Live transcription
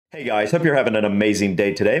Hey guys, hope you're having an amazing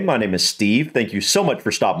day today. My name is Steve. Thank you so much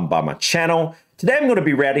for stopping by my channel. Today I'm going to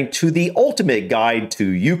be reacting to the ultimate guide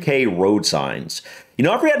to UK road signs.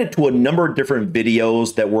 I've reacted to a number of different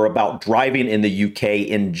videos that were about driving in the UK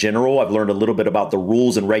in general. I've learned a little bit about the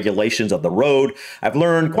rules and regulations of the road. I've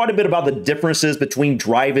learned quite a bit about the differences between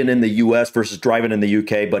driving in the US versus driving in the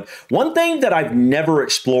UK. But one thing that I've never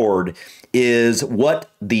explored is what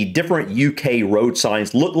the different UK road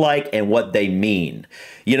signs look like and what they mean.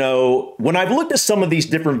 When I've looked at some of these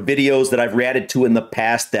different videos that I've reacted to in the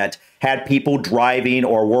past that had people driving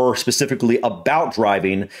or were specifically about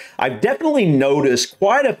driving, I've definitely noticed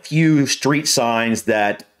quite a few street signs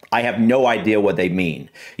that I have no idea what they mean.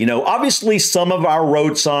 Obviously some of our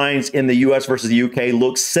road signs in the US versus the UK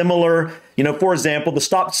look similar. For example, the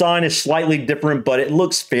stop sign is slightly different, but it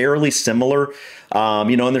looks fairly similar.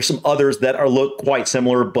 And there's some others that look quite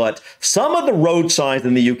similar, but some of the road signs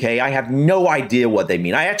in the UK, I have no idea what they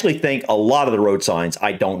mean. I actually think a lot of the road signs,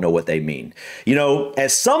 I don't know what they mean.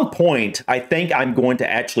 At some point, I think I'm going to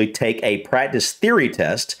actually take a practice theory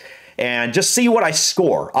test and just see what I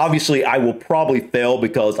score. Obviously, I will probably fail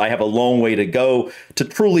because I have a long way to go to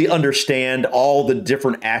truly understand all the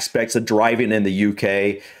different aspects of driving in the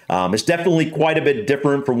UK. It's definitely quite a bit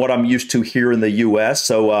different from what I'm used to here in the US.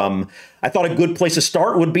 So I thought a good place to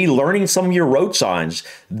start would be learning some of your road signs.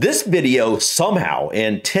 This video somehow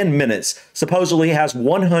in 10 minutes supposedly has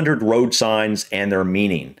 100 road signs and their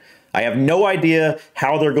meaning. I have no idea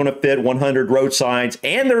how they're going to fit 100 road signs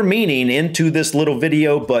and their meaning into this little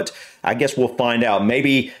video, but I guess we'll find out.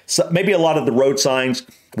 Maybe a lot of the road signs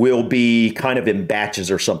will be kind of in batches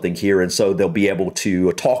or something here, and so they'll be able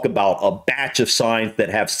to talk about a batch of signs that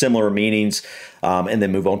have similar meanings and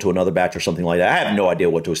then move on to another batch or something like that. I have no idea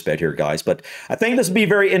what to expect here, guys, but I think this will be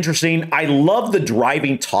very interesting. I love the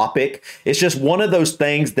driving topic. It's just one of those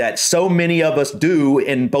things that so many of us do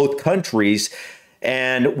in both countries.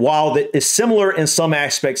 And while it is similar in some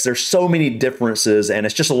aspects, there's so many differences, and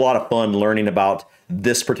it's just a lot of fun learning about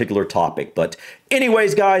this particular topic. But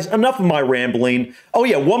anyways, guys, enough of my rambling. Oh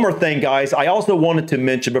yeah, one more thing, guys. I also wanted to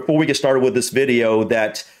mention before we get started with this video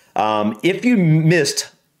that if you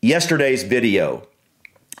missed yesterday's video,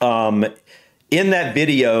 in that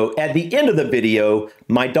video, at the end of the video,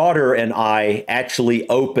 my daughter and I actually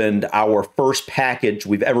opened our first package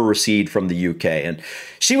we've ever received from the UK. And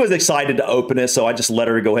she was excited to open it, so I just let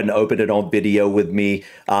her go ahead and open it on video with me.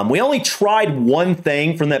 We only tried one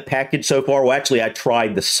thing from that package so far. Well, actually, I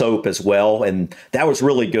tried the soap as well, and that was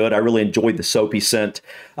really good. I really enjoyed the soapy scent.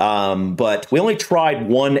 But we only tried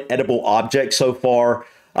one edible object so far.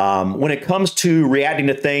 When it comes to reacting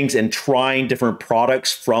to things and trying different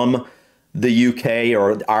products from the UK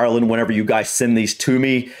or Ireland, whenever you guys send these to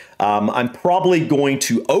me, I'm probably going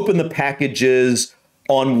to open the packages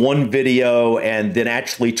on one video and then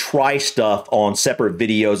actually try stuff on separate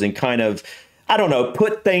videos and kind of, I don't know,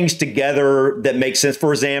 put things together that make sense.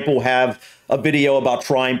 For example, have a video about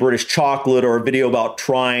trying British chocolate or a video about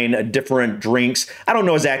trying different drinks. I don't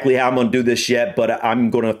know exactly how I'm going to do this yet, but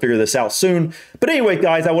I'm going to figure this out soon. But anyway,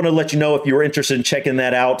 guys, I want to let you know if you were interested in checking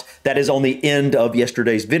that out. That is on the end of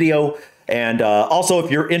yesterday's video. And also, if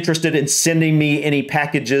you're interested in sending me any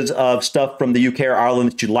packages of stuff from the UK or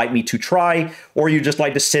Ireland that you'd like me to try, or you just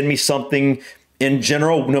like to send me something in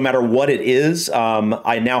general, no matter what it is,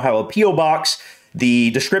 I now have a P.O. box.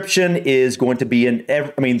 The description is going to be in,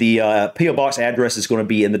 the P.O. box address is going to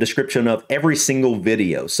be in the description of every single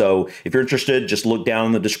video. So if you're interested, just look down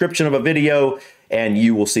in the description of a video and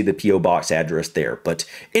you will see the P.O. box address there. But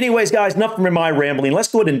anyways, guys, enough from my rambling. Let's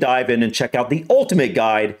go ahead and dive in and check out the ultimate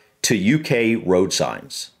guide to UK road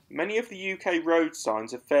signs. Many of the UK road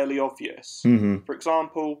signs are fairly obvious. For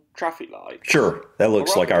example, traffic lights. Sure, that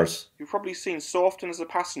looks like ours. You've probably seen so often as a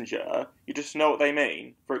passenger, you just know what they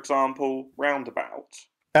mean. For example, roundabout.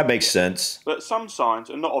 That makes sense. But some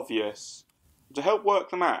signs are not obvious. To help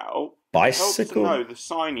work them out, bicycle. It helps to know the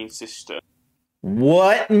signing system.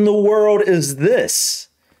 What in the world is this?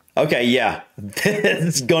 Okay, yeah,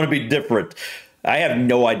 it's going to be different. I have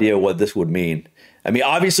no idea what this would mean. I mean,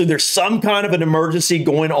 obviously there's some kind of an emergency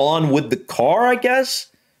going on with the car, I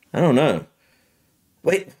guess. I don't know.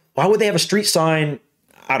 Wait, why would they have a street sign?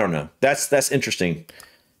 I don't know. That's interesting.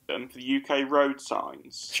 For the UK road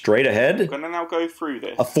signs. Straight ahead? I'm going to now go through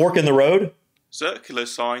this. A fork in the road? Circular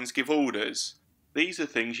signs give orders. These are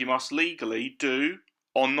things you must legally do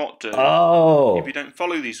or not do. Oh. If you don't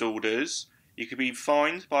follow these orders, you could be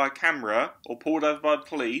fined by a camera or pulled over by the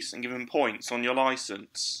police and given points on your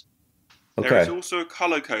licence. Okay. There is also a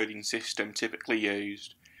colour coding system typically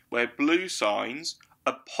used, where blue signs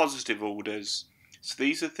are positive orders. So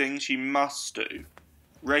these are things you must do.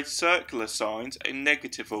 Red circular signs are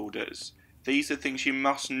negative orders. These are things you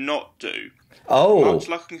must not do. Oh. Much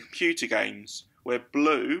like in computer games, where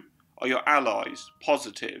blue are your allies,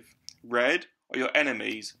 positive. Red are your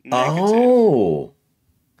enemies, negative. Oh.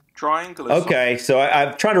 Triangular Okay, so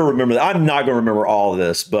I'm trying to remember that. I'm not going to remember all of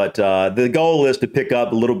this, but the goal is to pick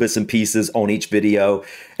up little bits and pieces on each video,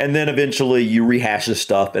 and then eventually you rehash the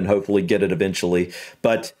stuff and hopefully get it eventually.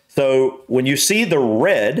 But so when you see the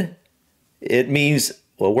red, it means,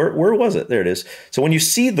 well, where was it? There it is. So when you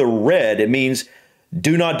see the red, it means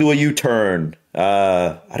do not do a U-turn.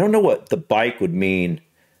 I don't know what the bike would mean.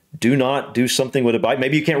 Do not do something with a bike.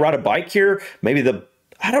 Maybe you can't ride a bike here. Maybe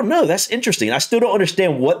I don't know. That's interesting. I still don't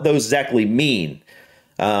understand what those exactly mean.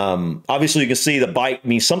 Obviously, you can see the bike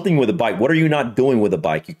means something with a bike. What are you not doing with a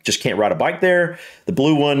bike? You just can't ride a bike there. The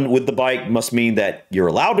blue one with the bike must mean that you're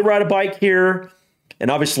allowed to ride a bike here.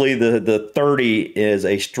 And obviously, the 30 is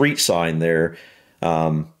a street sign there.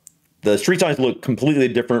 The street signs look completely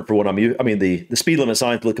different for what I'm used. I mean, the speed limit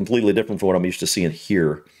signs look completely different from what I'm used to seeing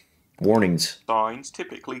here. Warnings. Signs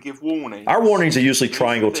typically give warnings. Our warnings are usually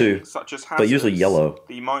triangle too, such as hazards, but usually yellow.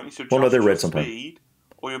 that you might need to Well, no, adjust they're your red sometimes. speed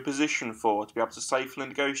or your position for to be able to safely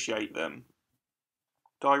negotiate them.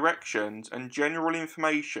 Directions and general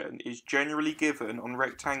information is generally given on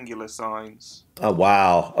rectangular signs. Oh,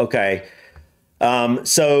 wow. Okay.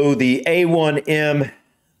 So the A1M,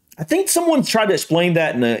 I think someone tried to explain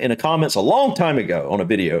that in the comments a long time ago on a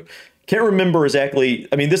video. Can't remember exactly.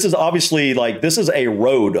 I mean, this is obviously this is a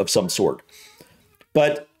road of some sort.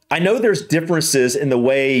 But I know there's differences in the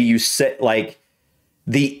way you set,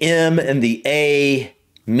 the M and the A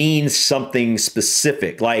means something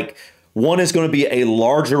specific. Like one is going to be a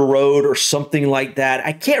larger road or something like that.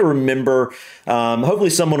 I can't remember. Hopefully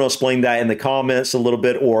someone will explain that in the comments a little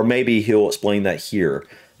bit, or maybe he'll explain that here.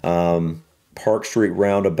 Park Street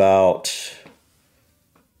Roundabout.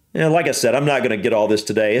 Yeah, like I said, I'm not going to get all this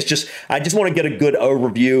today. I just want to get a good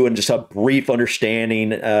overview and just a brief understanding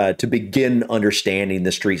to begin understanding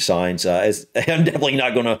the street signs. I'm definitely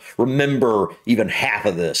not going to remember even half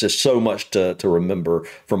of this. There's so much to remember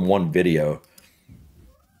from one video.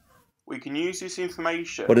 We can use this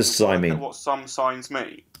information. What does the sign mean? What some signs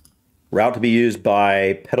mean. Route to be used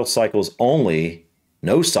by pedal cycles only.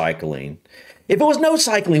 No cycling. If it was no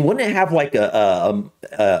cycling, wouldn't it have like a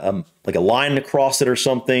line across it or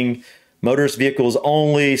something? Motorist vehicles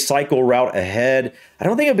only, cycle route ahead. I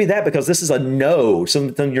don't think it'd be that, because this is a no,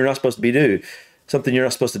 something you're not supposed to do. Something you're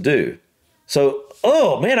not supposed to do. So,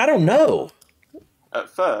 oh man, I don't know. At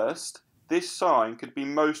first, this sign could be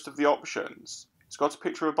most of the options. It's got a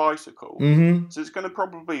picture of a bicycle, so it's going to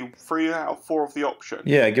probably be 3 out of 4 of the options.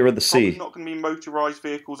 Yeah, get rid of the C. It's not going to be motorised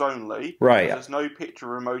vehicles only. Right. There's no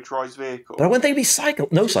picture of a motorised vehicle. But I wouldn't think it'd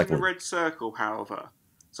be no It's cycling. in a red circle, however.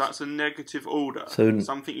 So that's a negative order. So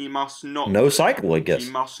something you must not no cycle, I guess.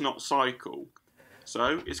 You must not cycle.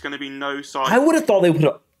 So it's going to be no cycle. I would have thought they would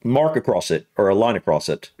put a mark across it or a line across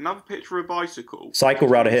it. Another picture of a bicycle. Cycle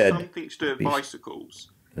route ahead. Something to do with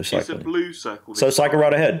bicycles. No It's a cycling. blue circle. So cycle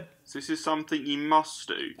route ahead. So this is something you must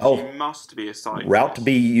do. Oh. You must be a cyclist. Route to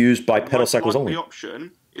be used by pedal cycles only. The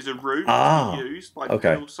option is a route to be used by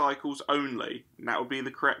pedal cycles only. And that would be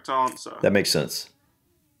the correct answer. That makes sense.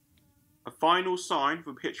 A final sign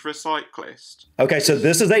with a picture of a cyclist. Okay, so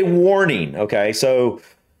this is a warning. Okay, so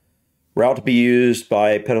route to be used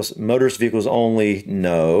by motorist vehicles only.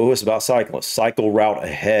 No, it's about cyclists. Cycle route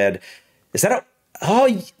ahead. Is that a...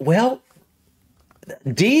 Oh, well...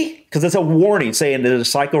 D? Because it's a warning saying there's a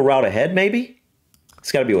cycle route ahead, maybe?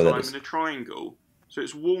 It's got to be what that is. I'm in a triangle. So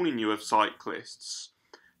it's warning you of cyclists.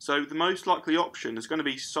 So the most likely option is going to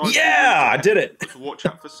be cyclists. Yeah, I did it. So watch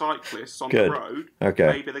out for cyclists on Good. the road. Okay.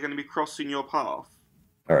 Maybe they're going to be crossing your path.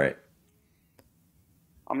 All right.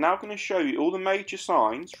 I'm now going to show you all the major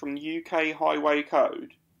signs from the UK Highway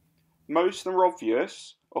Code. Most of them are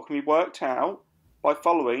obvious or can be worked out by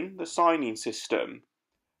following the signing system.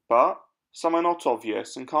 But some are not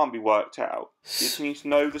obvious and can't be worked out. You just need to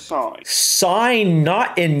know the sign. Sign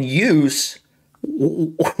not in use?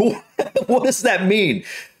 What does that mean?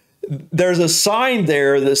 There's a sign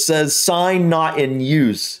there that says sign not in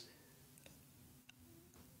use.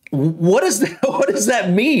 What does that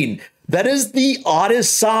mean? That is the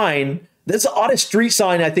oddest sign. That's the oddest street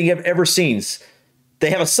sign I think I've ever seen.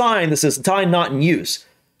 They have a sign that says sign not in use.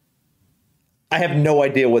 I have no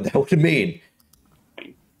idea what that would mean.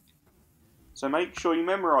 So make sure you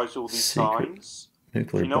memorise all these signs.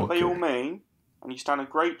 You know what they all mean, and you stand a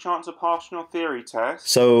great chance of passing your theory test.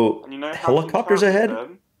 So, and you know helicopters ahead?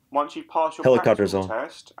 Once you pass your helicopters practical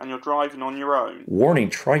test and you're driving on your own.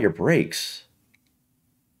 Warning, try your brakes.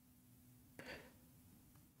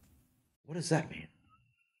 What does that mean?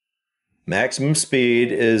 Maximum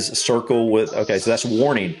speed is circle with, okay, so that's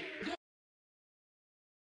warning.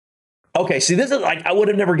 Okay, see, this is like, I would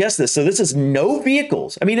have never guessed this. So this is no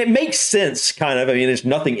vehicles. I mean, it makes sense, kind of. I mean, there's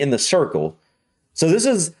nothing in the circle. So this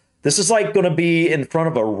is like going to be in front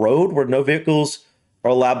of a road where no vehicles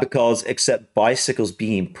are allowed because except bicycles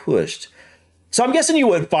being pushed. So I'm guessing you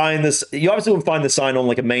would find this. You obviously would find the sign on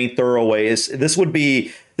like a main thoroughway. This would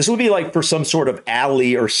be like for some sort of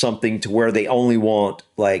alley or something to where they only want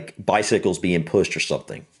like bicycles being pushed or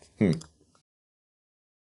something.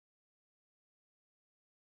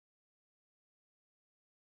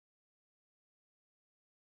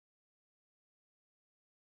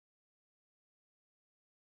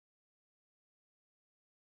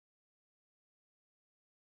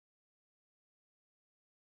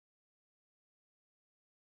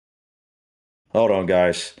 Hold on,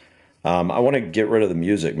 guys. I want to get rid of the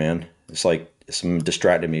music, man. It's like it's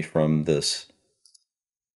distracting me from this.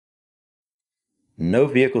 No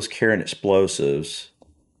vehicles carrying explosives.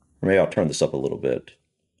 Or maybe I'll turn this up a little bit.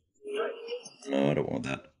 No, I don't want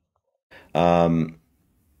that. Um,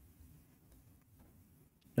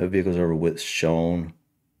 no vehicles over width shown.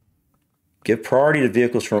 Give priority to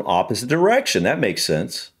vehicles from opposite direction. That makes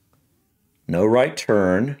sense. No right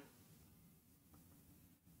turn.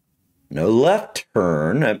 No left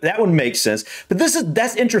turn. That one makes sense. But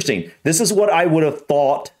that's interesting. This is what I would have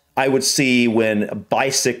thought I would see when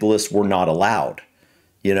bicyclists were not allowed.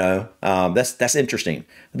 That's interesting.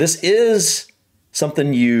 This is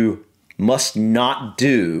something you must not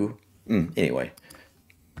do. Anyway,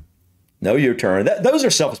 no U-turn. Those are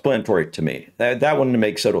self-explanatory to me. That one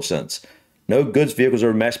makes total sense. No goods vehicles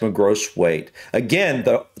over maximum gross weight. Again,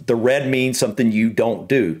 the red means something you don't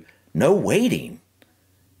do. No waiting.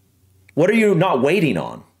 What are you not waiting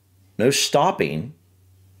on? No stopping.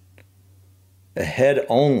 Ahead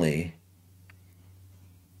only.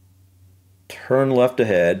 Turn left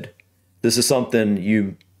ahead. This is something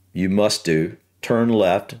you must do. Turn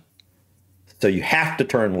left. So you have to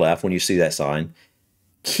turn left when you see that sign.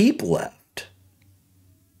 Keep left.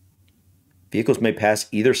 Vehicles may pass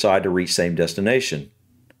either side to reach same destination.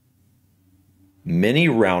 Many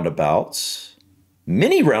roundabouts.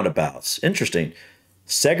 Many roundabouts. Interesting.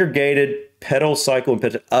 Segregated pedal, cycle, and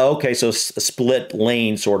pedal. Oh, okay, so a split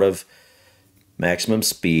lane sort of. Maximum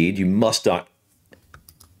speed. You must not.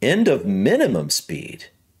 End of minimum speed.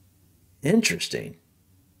 Interesting.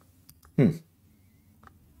 Buttons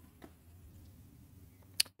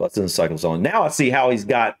and cycles on. Now I see how he's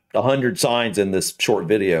got 100 signs in this short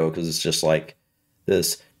video because it's just like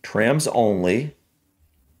this. Trams only.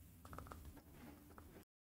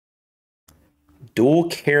 Dual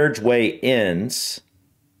carriageway ends.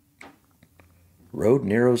 Road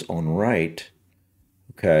narrows on right.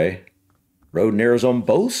 Okay. Road narrows on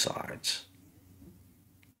both sides.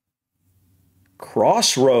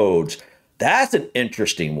 Crossroads. That's an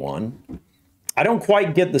interesting one. I don't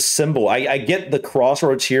quite get the symbol. I get the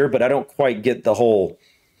crossroads here, but I don't quite get the whole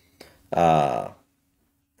the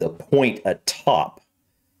point at top.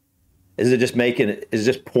 Is it just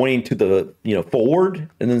pointing to the forward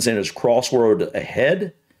and then saying there's crossroad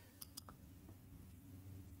ahead?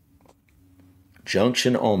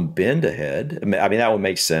 Junction on bend ahead. I mean that would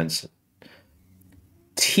make sense.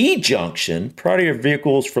 T-junction, priority of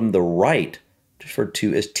vehicles from the right, referred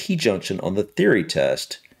to as T-junction on the theory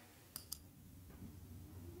test.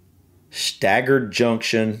 Staggered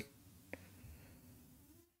junction.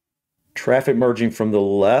 Traffic merging from the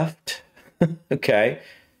left. Okay.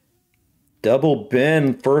 Double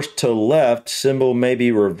bend first to left, symbol may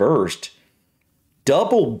be reversed.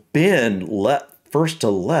 Double bend first to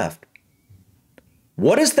left.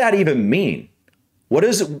 What does that even mean? What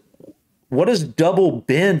does double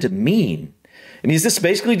bend mean? I mean, is this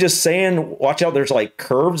basically just saying, watch out, there's like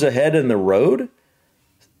curves ahead in the road?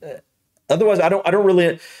 Otherwise, I don't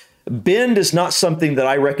really. Bend is not something that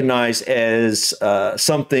I recognize as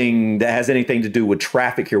something that has anything to do with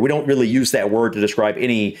traffic here. We don't really use that word to describe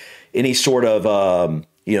any sort of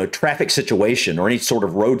traffic situation or any sort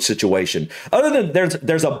of road situation. Other than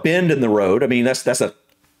there's a bend in the road. I mean, that's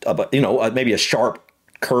maybe a sharp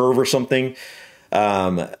curve or something.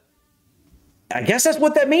 I guess that's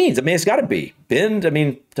what that means. I mean, it's got to be bend. I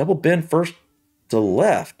mean, double bend first to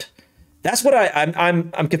left. That's what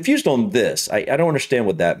I'm confused on this. I don't understand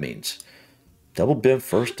what that means. Double bend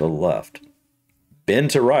first to left.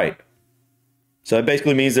 Bend to right. So it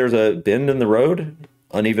basically means there's a bend in the road,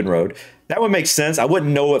 uneven road. That would make sense. I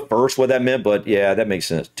wouldn't know at first what that meant, but yeah, that makes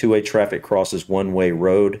sense. Two-way traffic crosses one-way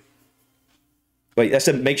road. But I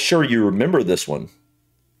said make sure you remember this one.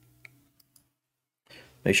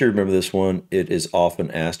 Make sure you remember this one. It is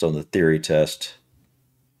often asked on the theory test.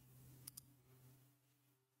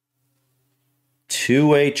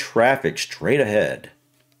 Two-way traffic straight ahead.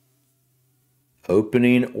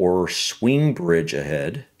 Opening or swing bridge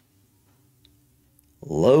ahead.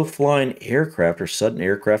 Low-flying aircraft or sudden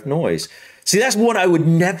aircraft noise. See, that's one I would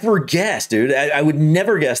never guess, dude. I would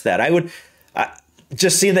never guess that. I would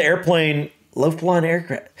just seeing the airplane, low-flying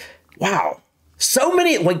aircraft. Wow. So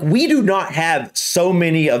many, like, we do not have so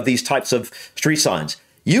many of these types of street signs.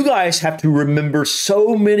 You guys have to remember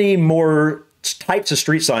so many more types of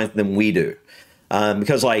street signs than we do.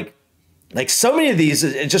 Because like so many of these,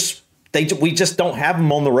 we just don't have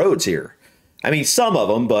them on the roads here. I mean, some of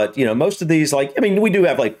them, but you know, most of these, like, I mean, we do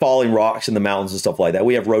have like falling rocks in the mountains and stuff like that.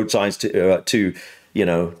 We have road signs to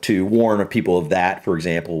warn people of that, for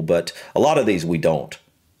example. But a lot of these we don't.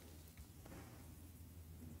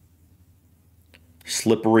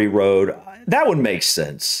 Slippery road, that would make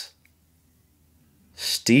sense.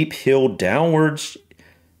 Steep hill downwards,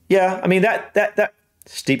 yeah. I mean that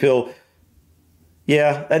steep hill,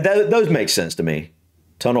 yeah. Those make sense to me.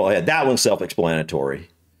 Tunnel ahead, that one's self-explanatory.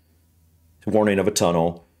 Warning of a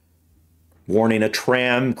tunnel. Warning a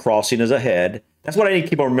tram crossing is ahead. That's what I need to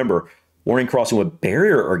keep on remember. Warning crossing with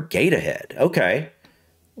barrier or gate ahead. Okay.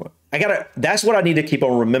 That's what I need to keep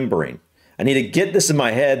on remembering. I need to get this in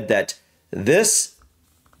my head that this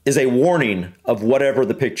is a warning of whatever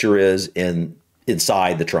the picture is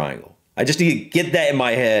inside the triangle. I just need to get that in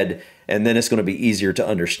my head, and then it's going to be easier to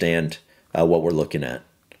understand what we're looking at.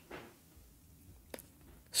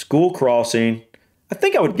 School crossing. I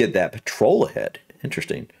think I would get that. Patrol ahead.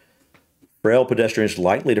 Interesting. Frail pedestrians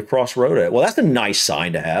likely to cross road ahead. Well, that's a nice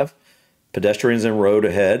sign to have. Pedestrians in road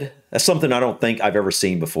ahead. That's something I don't think I've ever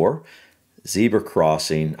seen before. Zebra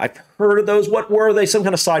crossing. I've heard of those. What were they? Some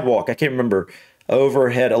kind of sidewalk. I can't remember.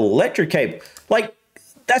 Overhead electric cable. Like,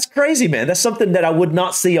 that's crazy, man. That's something that I would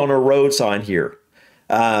not see on a road sign here.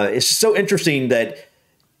 It's so interesting that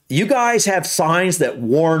you guys have signs that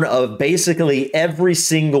warn of basically every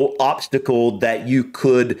single obstacle that you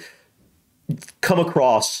could come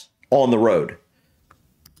across on the road.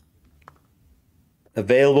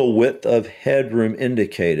 Available width of headroom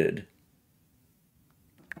indicated.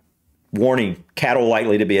 Warning, cattle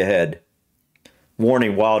likely to be ahead.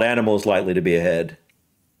 Warning, wild animals likely to be ahead.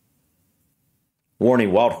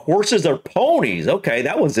 Warning, wild horses or ponies. Okay,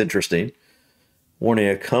 that one's interesting. Warning,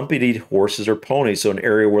 accompanied horses or ponies. So an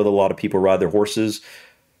area where a lot of people ride their horses.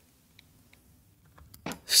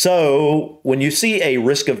 So when you see a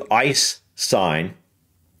risk of ice sign,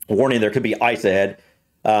 warning there could be ice ahead,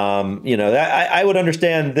 I would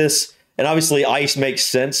understand this. And obviously ice makes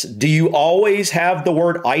sense. Do you always have the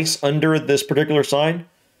word ice under this particular sign?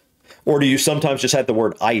 Or do you sometimes just have the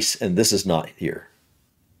word ice and this is not here?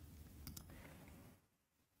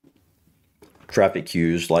 Traffic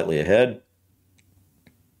cues slightly ahead.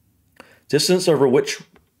 Distance over which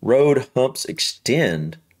road humps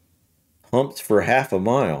extend. Humps for half a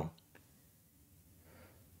mile.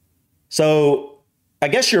 So I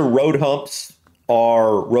guess your road humps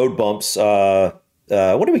are road bumps.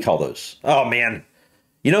 What do we call those? Oh, man.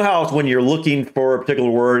 You know how it's when you're looking for a particular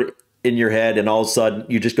word in your head and all of a sudden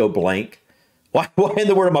you just go blank? Why in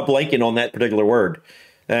the world am I blanking on that particular word?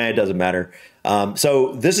 It doesn't matter.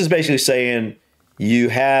 So this is basically saying you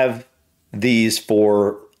have these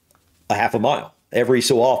for a half a mile every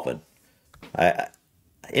so often.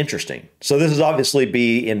 Interesting. So this is obviously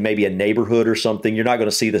be in maybe a neighborhood or something. You're not going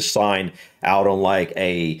to see this sign out on like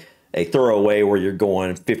a thoroughway where you're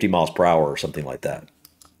going 50 miles per hour or something like that.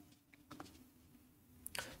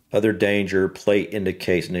 Other danger, plate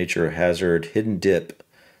indicates nature hazard, hidden dip,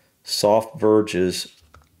 soft verges.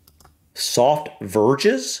 Soft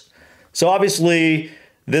verges? So obviously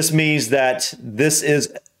this means that this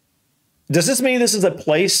is, does this mean this is a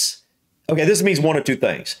place? Okay, this means one of two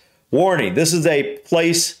things. Warning, this is a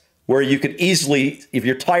place where you could easily, if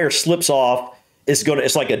your tire slips off,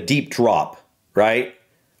 it's like a deep drop, right?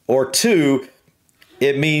 Or two,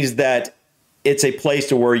 it means that it's a place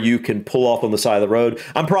to where you can pull off on the side of the road.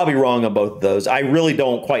 I'm probably wrong on both of those. I really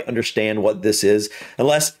don't quite understand what this is,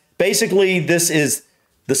 unless basically this is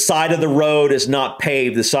the side of the road is not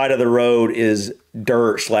paved. The side of the road is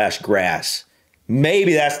dirt/grass.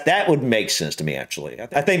 Maybe that would make sense to me, actually.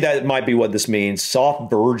 I think that might be what this means.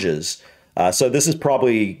 Soft verges. So this is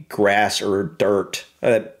probably grass or dirt.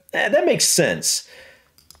 That makes sense.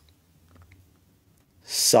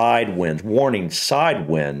 Side winds. Warning, side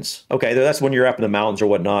winds. Okay, that's when you're up in the mountains or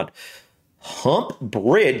whatnot. Hump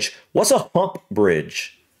bridge. What's a hump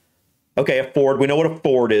bridge? Okay, a ford. We know what a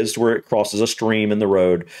ford is, where it crosses a stream in the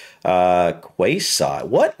road. Quayside.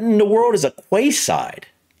 What in the world is a quayside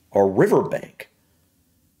or riverbank?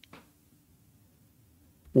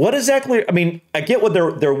 What exactly? I mean, I get what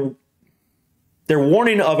they're. they're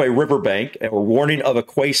warning of a riverbank or warning of a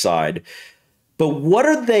quayside. But what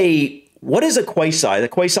are they? What is a quayside? A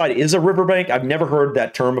quayside is a riverbank. I've never heard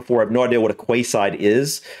that term before. I have no idea what a quayside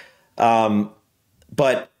is.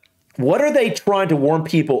 But what are they trying to warn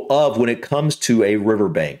people of when it comes to a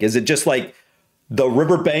riverbank? Is it just like the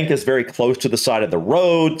riverbank is very close to the side of the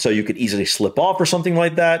road, so you could easily slip off or something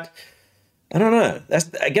like that? I don't know.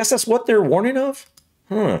 I guess that's what they're warning of?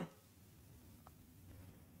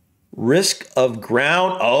 Risk of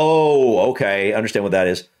ground. Oh, okay. I understand what that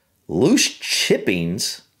is. Loose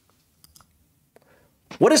chippings.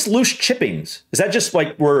 What is loose chippings? Is that just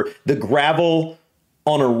like where the gravel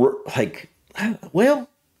on a, like, well,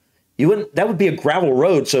 you wouldn't, that would be a gravel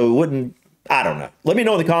road, so it wouldn't, I don't know. Let me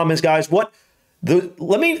know in the comments, guys. Let's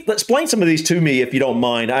explain some of these to me if you don't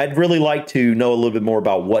mind. I'd really like to know a little bit more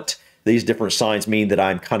about what these different signs mean that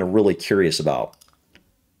I'm kind of really curious about.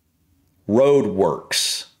 Road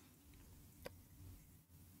works.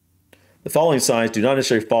 The following signs do not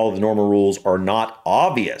necessarily follow the normal rules, are not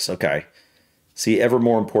obvious. Okay. See, ever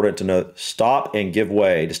more important to note, stop and give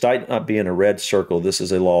way. Despite not being a red circle, this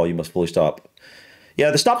is a law. You must fully stop. Yeah,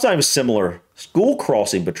 the stop sign is similar. School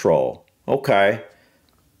crossing patrol. Okay.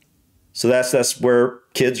 So that's where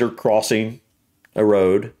kids are crossing a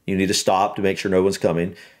road. You need to stop to make sure no one's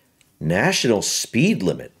coming. National speed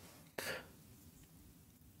limit.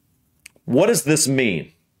 What does this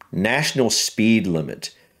mean? National speed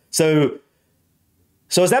limit. So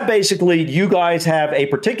is that basically you guys have a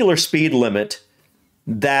particular speed limit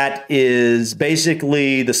that is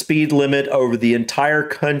basically the speed limit over the entire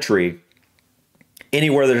country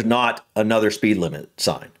anywhere there's not another speed limit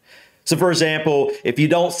sign? So for example, if you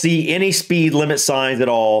don't see any speed limit signs at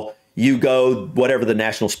all, you go whatever the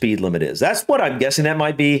national speed limit is. That's what I'm guessing that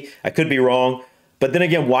might be. I could be wrong. But then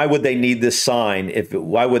again, why would they need this sign?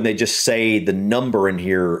 Why wouldn't they just say the number in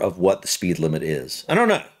here of what the speed limit is? I don't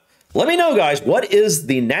know. Let me know, guys, what is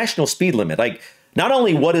the national speed limit? Like, not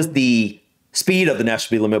only what is the speed of the national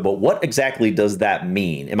speed limit, but what exactly does that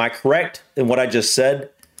mean? Am I correct in what I just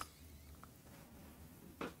said?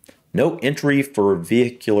 No entry for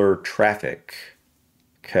vehicular traffic.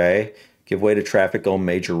 Okay. Give way to traffic on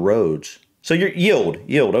major roads. So your yield,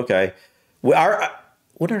 okay.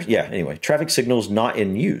 Anyway, traffic signals not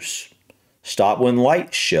in use. Stop when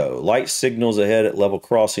lights show. Light signals ahead at level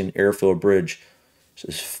crossing, airfield bridge.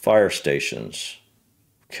 This is fire stations.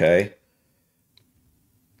 Okay.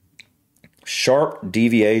 Sharp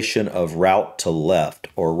deviation of route to left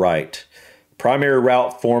or right. Primary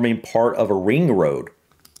route forming part of a ring road.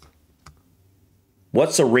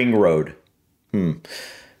 What's a ring road?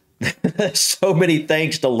 So many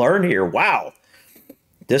things to learn here. Wow.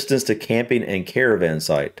 Distance to camping and caravan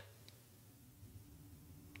site.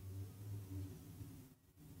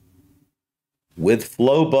 With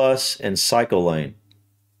flow bus and cycle lane.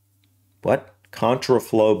 What? Contra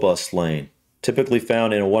flow bus lane. Typically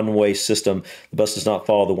found in a one-way system. The bus does not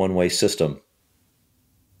follow the one-way system.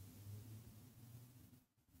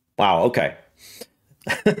 Wow, okay.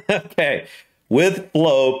 Okay. With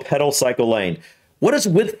flow, pedal cycle lane. What does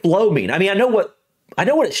with flow mean? I mean, I know what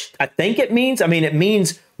I think it means. I mean, it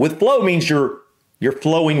means with flow means you're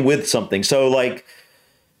flowing with something. So like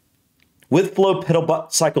with flow, pedal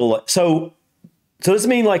cycle. So does it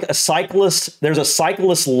mean like a cyclist, there's a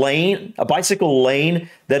cyclist lane, a bicycle lane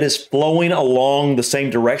that is flowing along the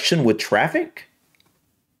same direction with traffic?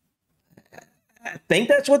 I think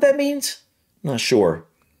that's what that means. I'm not sure.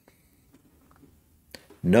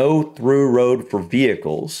 No through road for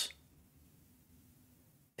vehicles.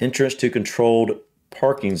 Entrance to controlled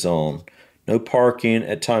parking zone. No parking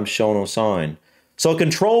at times shown on sign. So a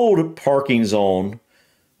controlled parking zone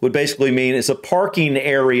would basically mean it's a parking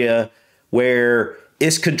area where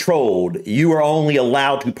it's controlled. You are only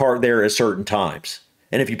allowed to park there at certain times.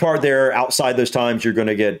 And if you park there outside those times, you're going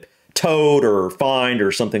to get towed or fined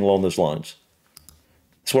or something along those lines.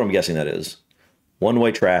 That's what I'm guessing that is.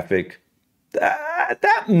 One-way traffic.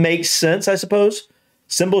 That makes sense, I suppose.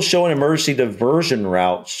 Symbols showing emergency diversion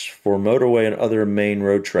routes for motorway and other main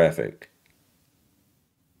road traffic.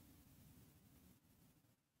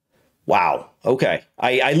 Wow. Okay.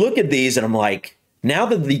 I look at these and I'm like, now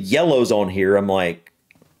that the yellow's on here, I'm like,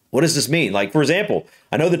 what does this mean? Like, for example,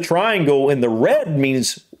 I know the triangle in the red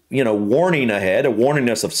means, warning ahead, a warning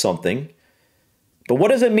us of something. But what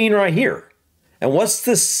does it mean right here? And what's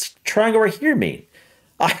this triangle right here mean?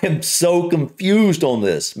 I am so confused on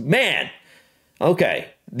this. Man. Okay.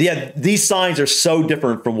 Yeah, these signs are so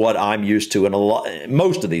different from what I'm used to, and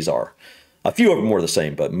most of these are. A few of them are the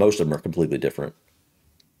same, but most of them are completely different.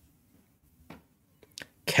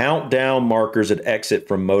 Countdown markers at exit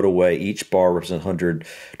from motorway. Each bar represents 100.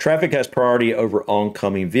 Traffic has priority over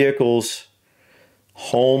oncoming vehicles.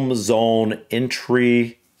 Home zone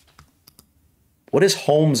entry. What is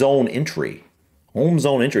home zone entry? Home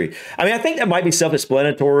zone entry. I mean, I think that might be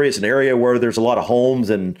self-explanatory. It's an area where there's a lot of homes,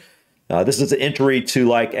 and this is an entry to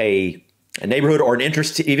like a neighborhood or an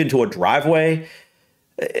entrance to, even to a driveway.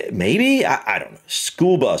 Maybe, I don't know.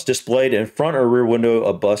 School bus displayed in front or rear window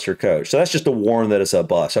of bus or coach. So that's just to warn that it's a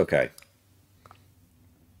bus. Okay.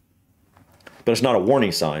 But it's not a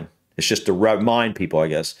warning sign. It's just to remind people, I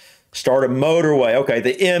guess. Start a motorway. Okay,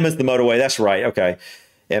 the M is the motorway. That's right. Okay.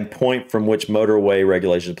 And point from which motorway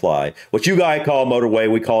regulations apply. What you guys call motorway,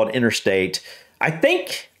 we call it interstate. I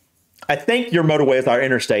think your motorway is our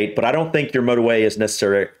interstate, but I don't think your motorway is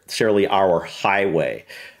necessarily our highway.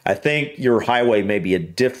 I think your highway may be a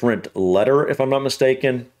different letter, if I'm not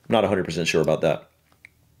mistaken. I'm not 100% sure about that.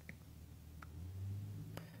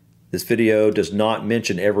 This video does not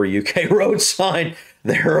mention every UK road sign.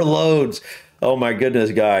 There are loads. Oh my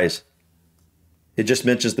goodness, guys. It just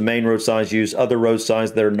mentions the main road signs used. Other road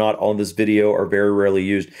signs that are not on this video are very rarely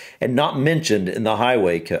used and not mentioned in the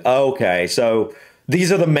highway code. Okay, so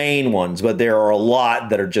these are the main ones, but there are a lot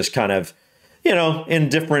that are just kind of, you know, in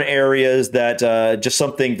different areas that just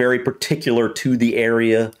something very particular to the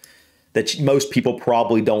area that most people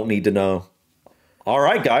probably don't need to know. All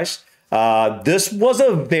right, guys. This was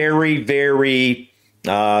a very, very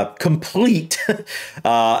complete.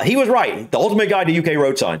 He was right. The ultimate guide to UK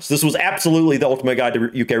road signs. This was absolutely the ultimate guide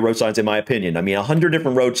to UK road signs, in my opinion. I mean, 100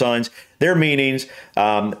 different road signs, their meanings.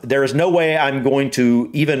 There is no way I'm going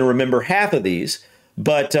to even remember half of these.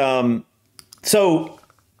 But so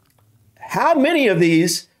how many of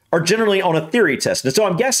these are generally on a theory test? And so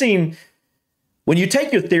I'm guessing when you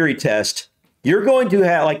take your theory test, you're going to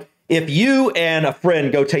have, like, if you and a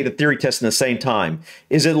friend go take the theory test in the same time,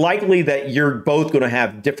 is it likely that you're both going to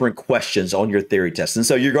have different questions on your theory test? And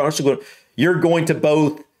so you're going to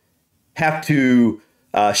both have to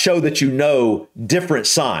show that you know different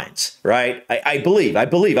signs, right? I believe.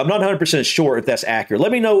 I'm not 100% sure if that's accurate.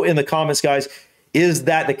 Let me know in the comments, guys. Is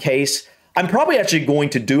that the case? I'm probably actually going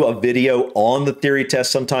to do a video on the theory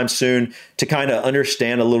test sometime soon to kind of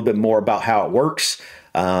understand a little bit more about how it works.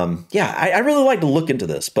 Yeah, I really like to look into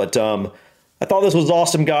this, but I thought this was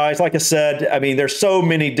awesome, guys. Like I said, I mean, there's so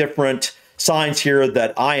many different signs here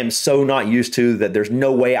that I am so not used to that there's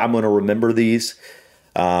no way I'm going to remember these.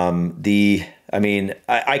 I mean,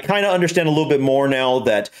 I kind of understand a little bit more now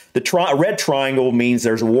that the red triangle means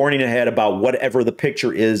there's a warning ahead about whatever the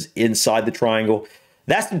picture is inside the triangle.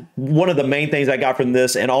 That's one of the main things I got from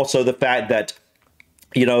this, and also the fact that,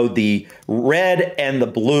 you know, the red and the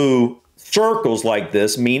blue circles like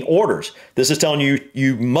this mean orders. This is telling you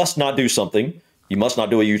you must not do something. You must not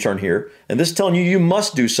do a U-turn here. And this is telling you you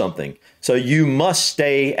must do something. So you must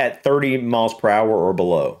stay at 30 miles per hour or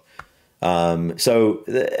below. So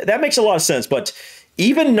that makes a lot of sense. But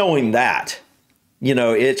even knowing that, you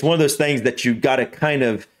know, it's one of those things that you got to kind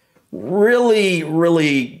of really,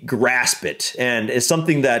 really grasp it. And it's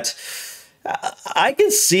something that I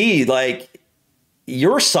can see, like,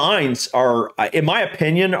 your signs are, in my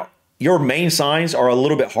opinion, your main signs are a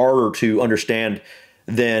little bit harder to understand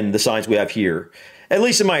than the signs we have here. At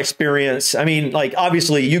least in my experience. I mean, like,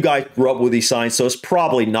 obviously you guys grew up with these signs, so it's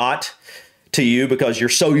probably not to you because you're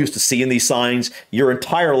so used to seeing these signs your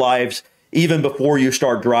entire lives. Even before you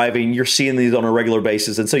start driving, you're seeing these on a regular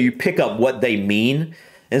basis. And so you pick up what they mean.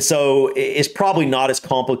 And so it's probably not as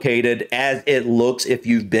complicated as it looks if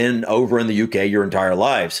you've been over in the UK your entire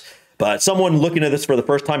lives. But someone looking at this for the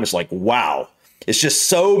first time, it's like, wow. It's just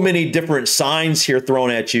so many different signs here thrown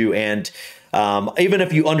at you. And even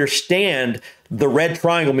if you understand the red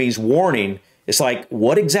triangle means warning, it's like,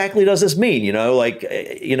 what exactly does this mean? You know, like,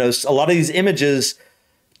 you know, a lot of these images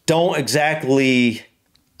don't exactly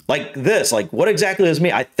like this. Like, what exactly does it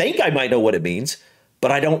mean? I think I might know what it means,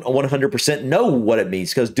 but I don't 100% know what it means,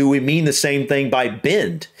 because do we mean the same thing by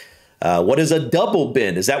bend? What is a double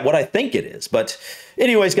bend? Is that what I think it is? But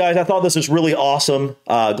anyways, guys, I thought this was really awesome.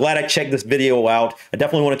 Glad I checked this video out. I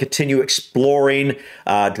definitely want to continue exploring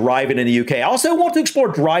driving in the UK. I also want to explore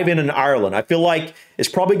driving in Ireland. I feel like it's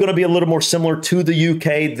probably going to be a little more similar to the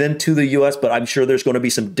UK than to the US, but I'm sure there's going to be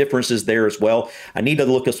some differences there as well. I need to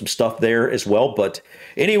look at some stuff there as well. But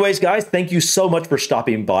anyways, guys, thank you so much for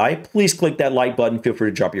stopping by. Please click that like button. Feel free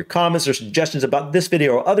to drop your comments or suggestions about this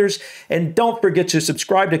video or others. And don't forget to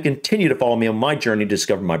subscribe to continue to follow me on my journey to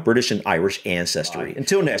discover my British and Irish ancestry.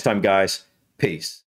 Until next time, guys, peace.